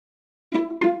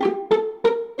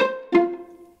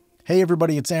Hey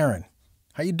everybody, it's Aaron.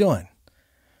 How you doing?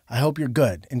 I hope you're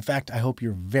good. In fact, I hope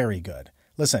you're very good.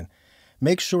 Listen,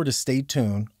 make sure to stay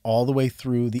tuned all the way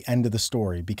through the end of the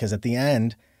story because at the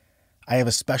end, I have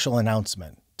a special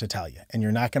announcement to tell you, and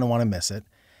you're not going to want to miss it.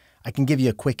 I can give you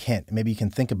a quick hint. Maybe you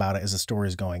can think about it as the story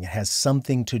is going. It has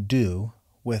something to do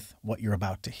with what you're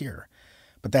about to hear.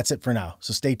 But that's it for now,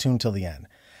 so stay tuned till the end.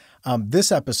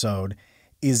 This episode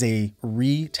is a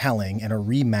retelling and a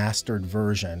remastered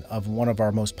version of one of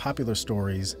our most popular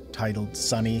stories titled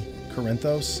Sonny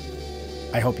Corinthos.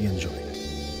 I hope you enjoy it.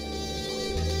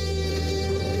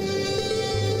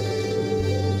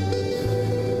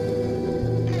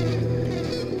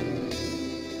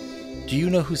 Do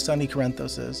you know who Sonny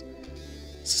Corinthos is?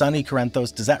 Sonny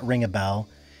Corinthos, does that ring a bell?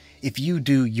 If you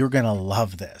do, you're going to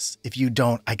love this. If you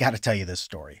don't, I got to tell you this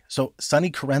story. So Sonny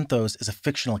Corinthos is a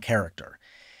fictional character.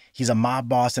 He's a mob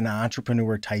boss and an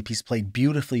entrepreneur type. He's played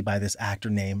beautifully by this actor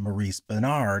named Maurice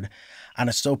Benard on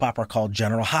a soap opera called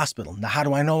General Hospital. Now, how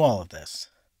do I know all of this?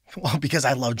 Well, because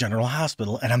I love General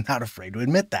Hospital, and I'm not afraid to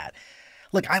admit that.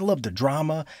 Look, I love the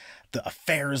drama, the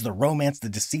affairs, the romance, the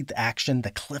deceit, the action,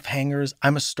 the cliffhangers.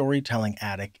 I'm a storytelling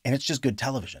addict, and it's just good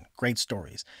television, great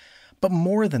stories. But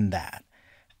more than that,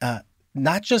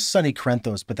 not just Sonny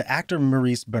Corinthos, but the actor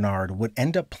Maurice Benard would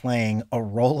end up playing a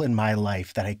role in my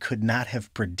life that I could not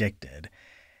have predicted.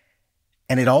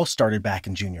 And it all started back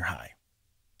in junior high.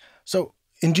 So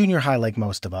in junior high, like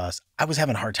most of us, I was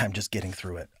having a hard time just getting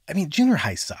through it. I mean, junior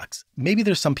high sucks. Maybe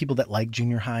there's some people that like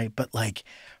junior high, but like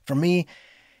for me,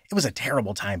 it was a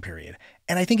terrible time period.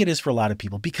 And I think it is for a lot of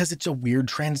people because it's a weird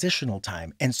transitional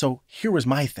time. And so here was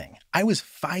my thing. I was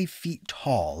 5 feet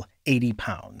tall, 80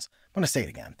 pounds. I'm going to say it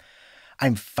again.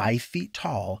 I'm 5 feet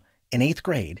tall in 8th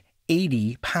grade,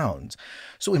 80 pounds.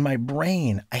 So in my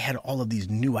brain, I had all of these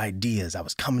new ideas. I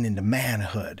was coming into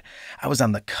manhood. I was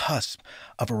on the cusp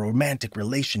of a romantic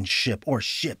relationship or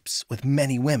ships with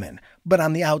many women. But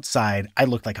on the outside, I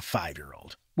looked like a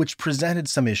 5-year-old, which presented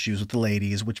some issues with the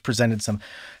ladies, which presented some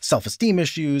self-esteem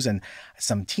issues and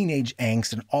some teenage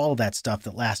angst and all that stuff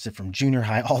that lasted from junior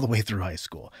high all the way through high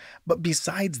school. But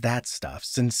besides that stuff,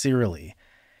 sincerely,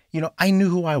 I knew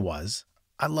who I was.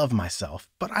 I love myself,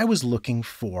 but I was looking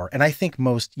for, and I think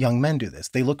most young men do this,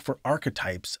 they look for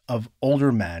archetypes of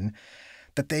older men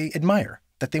that they admire,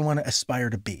 that they want to aspire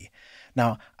to be.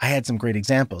 Now, I had some great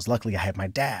examples. Luckily, I had my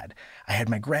dad. I had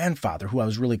my grandfather, who I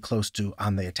was really close to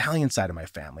on the Italian side of my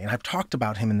family, and I've talked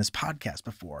about him in this podcast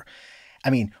before. I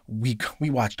mean, we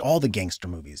watched all the gangster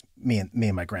movies, me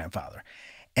and my grandfather.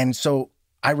 And so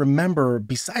I remember,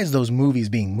 besides those movies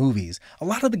being movies, a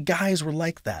lot of the guys were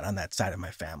like that on that side of my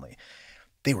family.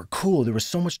 They were cool. There was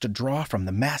so much to draw from.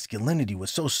 The masculinity was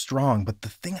so strong. But the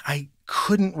thing I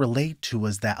couldn't relate to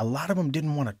was that a lot of them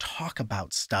didn't want to talk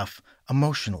about stuff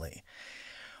emotionally.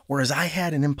 Whereas I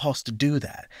had an impulse to do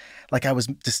that. Like I was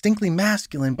distinctly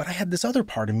masculine, but I had this other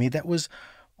part of me that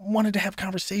wanted to have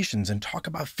conversations and talk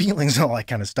about feelings and all that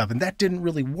kind of stuff. And that didn't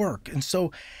really work. And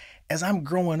so as I'm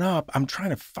growing up, I'm trying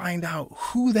to find out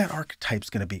who that archetype's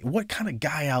going to be. What kind of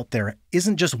guy out there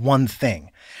isn't just one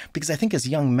thing? Because I think as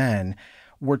young men,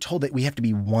 we're told that we have to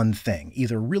be one thing,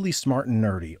 either really smart and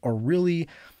nerdy or really,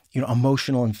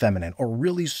 emotional and feminine or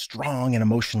really strong and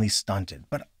emotionally stunted.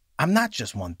 But I'm not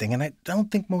just one thing, and I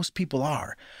don't think most people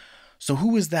are. So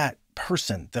who is that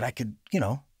person that I could,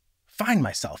 find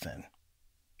myself in?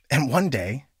 And one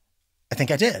day, I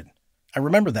think I did. I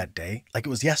remember that day like it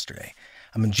was yesterday.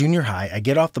 I'm in junior high. I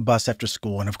get off the bus after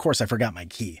school, and of course I forgot my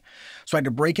key. So I had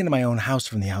to break into my own house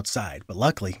from the outside. But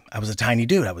luckily, I was a tiny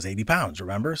dude. I was 80 pounds,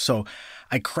 remember? So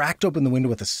I cracked open the window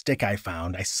with a stick I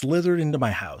found. I slithered into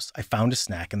my house. I found a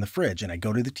snack in the fridge, and I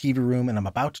go to the TV room, and I'm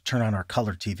about to turn on our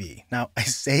color TV. Now, I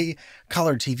say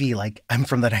color TV like I'm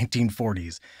from the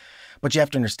 1940s. But you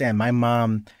have to understand, my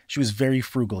mom, she was very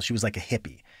frugal. She was like a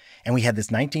hippie. And we had this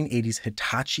 1980s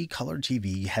Hitachi color TV.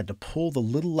 You had to pull the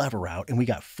little lever out, and we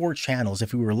got 4 channels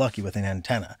if we were lucky with an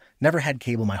antenna. Never had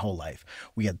cable my whole life.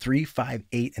 We had 3, 5,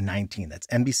 8, and 19. That's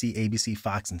NBC, ABC,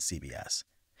 Fox, and CBS.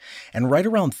 And right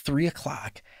around 3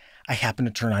 o'clock, I happened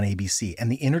to turn on ABC,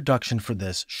 and the introduction for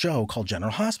this show called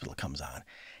General Hospital comes on.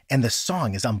 And the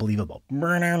song is unbelievable.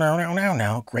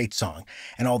 Great song.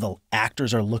 And all the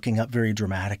actors are looking up very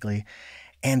dramatically.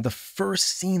 And the first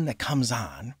scene that comes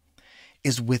on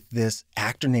is with this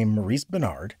actor named Maurice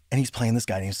Benard, and he's playing this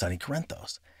guy named Sonny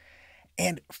Corinthos.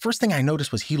 And first thing I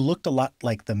noticed was he looked a lot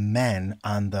like the men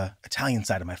on the Italian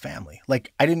side of my family.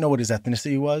 Like, I didn't know what his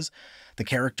ethnicity was, the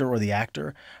character or the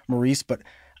actor, Maurice, but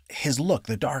his look,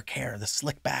 the dark hair, the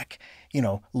slick back,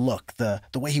 look, the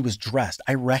way he was dressed,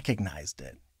 I recognized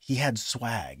it. He had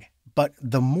swag. But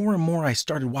the more and more I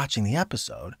started watching the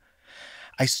episode,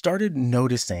 I started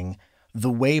noticing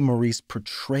the way Maurice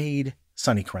portrayed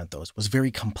Sonny Corinthos was very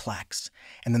complex.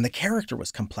 And then the character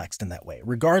was complex in that way,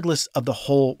 regardless of the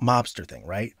whole mobster thing,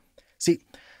 right? See,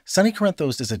 Sonny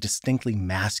Corinthos is a distinctly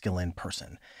masculine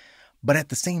person. But at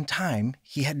the same time,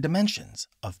 he had dimensions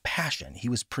of passion. He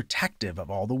was protective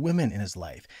of all the women in his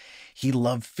life. He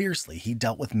loved fiercely. He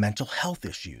dealt with mental health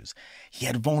issues. He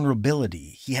had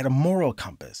vulnerability. He had a moral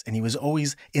compass. And he was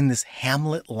always in this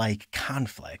Hamlet-like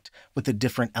conflict with the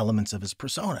different elements of his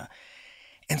persona.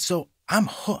 And so I'm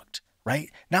hooked, right?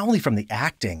 Not only from the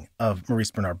acting of Maurice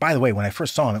Benard. By the way, when I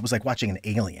first saw him, it was like watching an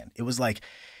alien. It was like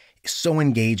so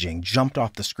engaging, jumped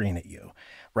off the screen at you,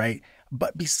 right?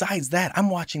 But besides that, I'm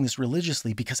watching this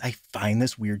religiously because I find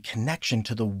this weird connection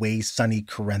to the way Sonny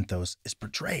Corinthos is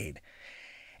portrayed.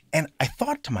 And I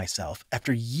thought to myself,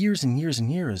 after years and years and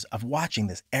years of watching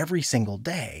this every single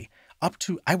day,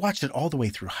 I watched it all the way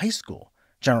through high school,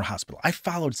 General Hospital. I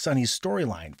followed Sonny's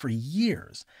storyline for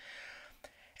years.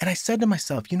 And I said to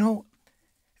myself,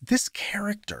 this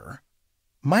character,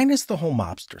 minus the whole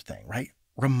mobster thing, right,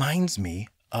 reminds me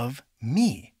of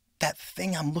me, that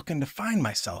thing I'm looking to find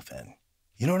myself in.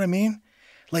 You know what I mean?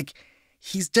 Like,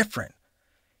 he's different.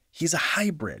 He's a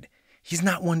hybrid. He's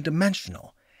not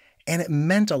one-dimensional. And it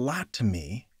meant a lot to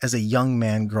me as a young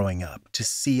man growing up to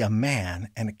see a man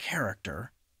and a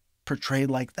character portrayed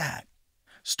like that.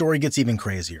 Story gets even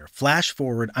crazier. Flash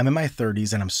forward, I'm in my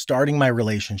 30s and I'm starting my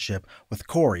relationship with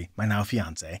Cori, my now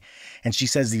fiance. And she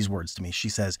says these words to me. She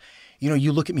says,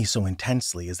 you look at me so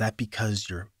intensely. Is that because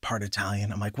you're part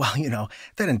Italian? I'm like, well,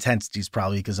 that intensity is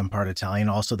probably because I'm part Italian.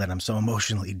 Also that I'm so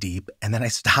emotionally deep. And then I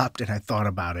stopped and I thought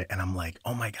about it and I'm like,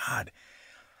 oh my God,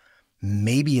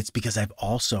 maybe it's because I've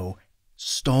also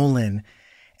stolen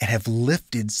and have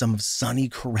lifted some of Sonny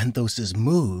Corinthos'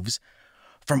 moves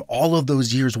from all of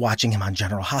those years watching him on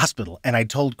General Hospital. And I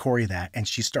told Cori that, and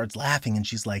she starts laughing, and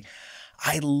she's like,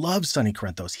 I love Sonny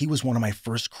Corinthos. He was one of my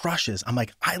first crushes. I'm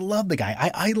like, I love the guy.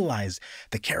 I idolize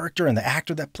the character and the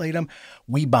actor that played him.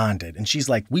 We bonded. And she's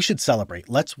like, we should celebrate.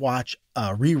 Let's watch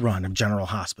a rerun of General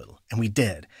Hospital. And we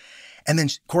did. And then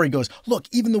Cori goes, look,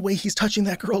 even the way he's touching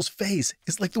that girl's face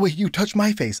is like the way you touch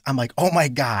my face. I'm like, oh my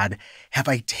God, have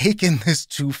I taken this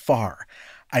too far?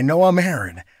 I know I'm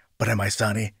Aaron, but am I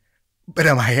Sonny? But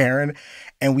am I Aaron?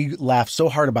 And we laughed so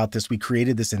hard about this, we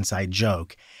created this inside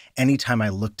joke. Anytime I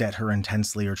looked at her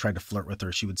intensely or tried to flirt with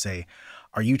her, she would say,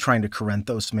 are you trying to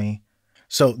Corinthos me?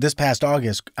 So this past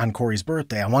August, on Cori's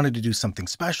birthday, I wanted to do something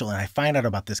special, and I find out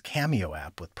about this Cameo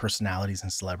app with personalities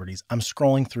and celebrities. I'm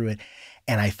scrolling through it,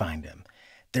 and I find him.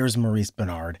 There's Maurice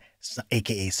Benard,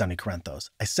 a.k.a. Sonny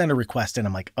Corinthos. I send a request, and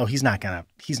I'm like, oh, he's not gonna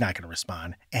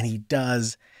respond. And he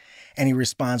does. And he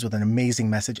responds with an amazing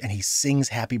message, and he sings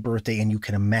happy birthday. And you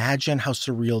can imagine how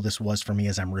surreal this was for me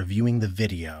as I'm reviewing the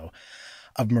video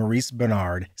of Maurice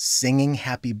Benard singing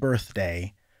happy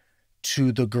birthday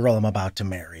to the girl I'm about to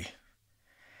marry.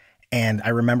 And I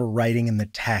remember writing in the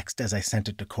text as I sent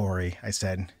it to Cori, I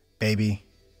said, baby,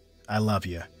 I love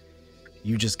you.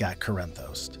 You just got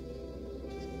Corinthosed.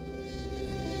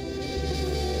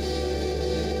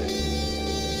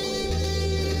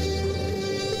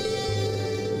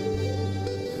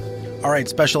 All right,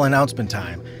 special announcement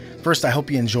time. First, I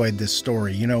hope you enjoyed this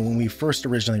story. When we first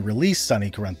originally released Sonny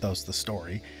Corinthos, the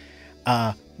story,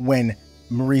 when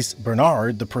Maurice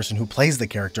Benard, the person who plays the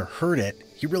character, heard it,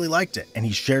 he really liked it. And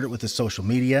he shared it with his social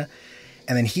media.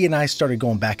 And then he and I started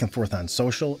going back and forth on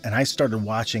social. And I started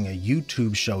watching a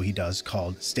YouTube show he does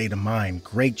called State of Mind.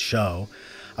 Great show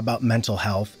about mental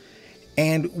health.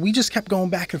 And we just kept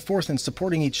going back and forth and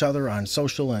supporting each other on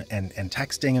social and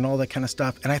texting and all that kind of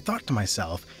stuff. And I thought to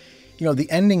myself,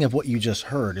 the ending of what you just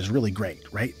heard is really great,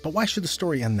 right? But why should the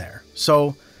story end there?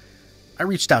 So I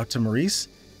reached out to Maurice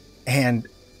and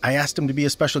I asked him to be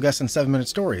a special guest in 7 Minute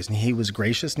Stories. And he was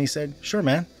gracious and he said, sure,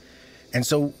 man. And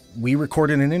so we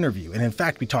recorded an interview. And in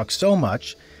fact, we talked so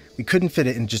much, we couldn't fit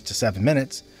it in just 7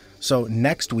 minutes. So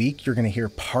next week, you're going to hear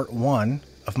part one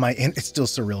of my, it's still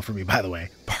surreal for me, by the way,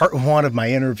 part one of my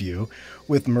interview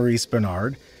with Maurice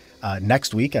Benard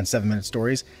next week on 7 Minute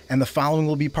Stories. And the following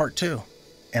will be part two.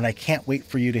 And I can't wait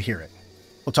for you to hear it.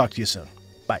 We'll talk to you soon.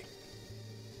 Bye.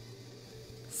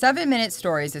 7 Minute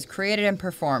Stories is created and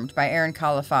performed by Aaron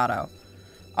Calafato.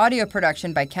 Audio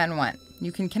production by Ken Wendt.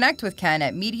 You can connect with Ken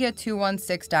at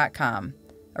media216.com.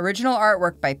 Original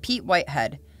artwork by Pete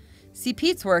Whitehead. See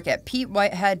Pete's work at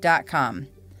petewhitehead.com.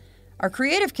 Our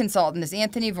creative consultant is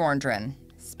Anthony Vorndran.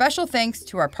 Special thanks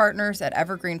to our partners at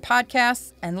Evergreen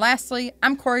Podcasts. And lastly,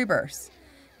 I'm Cori Birce.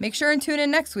 Make sure and tune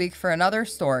in next week for another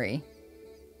story.